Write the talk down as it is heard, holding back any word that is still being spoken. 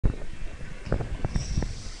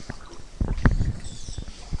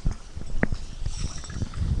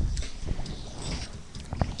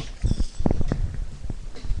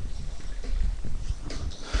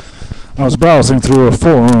I was browsing through a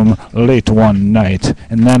forum late one night,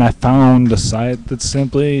 and then I found a site that's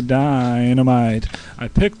simply dynamite. I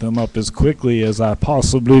picked them up as quickly as I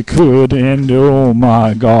possibly could, and oh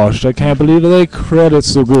my gosh, I can't believe they credit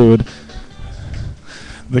so good.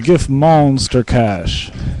 The Giftmonster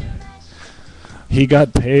cache. He got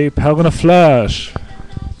PayPal in a flash.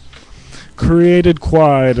 Created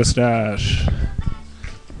quite a stash.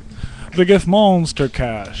 The Giftmonster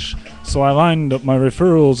cache. So I lined up my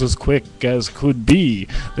referrals as quick as could be.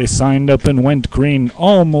 They signed up and went green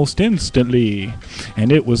almost instantly.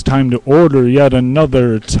 And it was time to order yet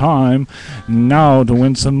another time. Now to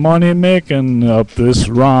win some money making up this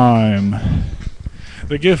rhyme.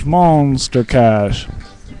 The Giftmonster cache.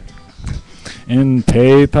 In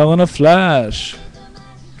PayPal in a flash.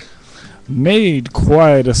 Made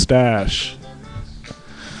quite a stash.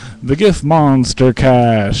 The Giftmonster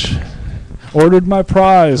cache. Ordered my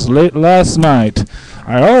prize late last night.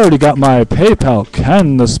 I already got my PayPal,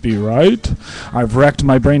 can this be right? I've racked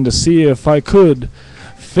my brain to see if I could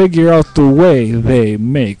figure out the way they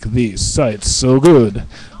make these sites so good.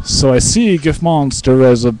 So I see Giftmonster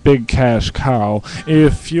as a big cash cow.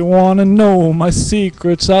 If you want to know my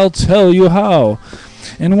secrets, I'll tell you how.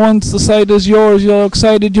 And once the site is yours, you're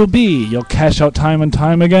excited you'll be. You'll cash out time and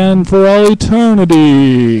time again for all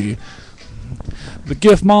eternity. The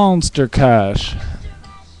Giftmonster cache.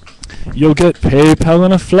 You'll get PayPal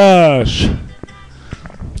in a flash.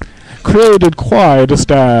 Created quite a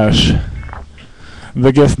stash.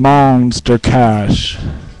 The Giftmonster cache.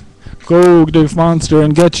 Go Giftmonster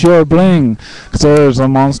and get your bling, 'cause there's a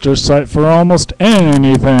monster site for almost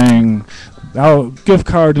anything. Now, gift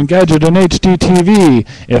card and gadget and HD TV.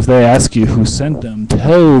 If they ask you who sent them,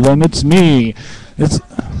 tell them it's me. It's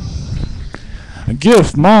a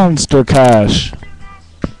Giftmonster cache.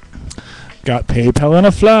 Got PayPal in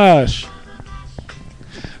a flash.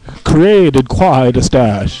 Created quite a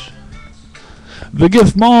stash. The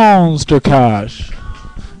Giftmonster cache.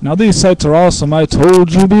 Now these sites are awesome, I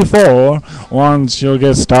told you before. Once you'll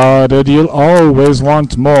get started, you'll always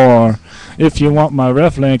want more. If you want my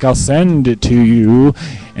ref link, I'll send it to you.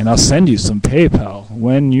 And I'll send you some PayPal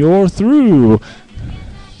when you're through.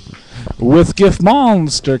 With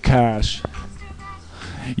Giftmonster cache.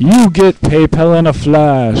 You get PayPal in a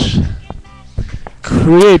flash.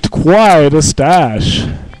 Create quite a stash.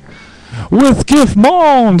 With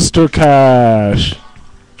Giftmonster cache.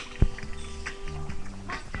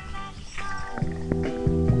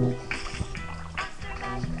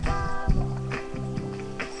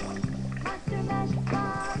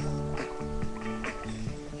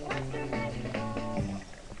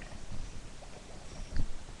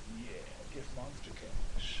 Giftmonster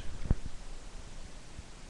cache.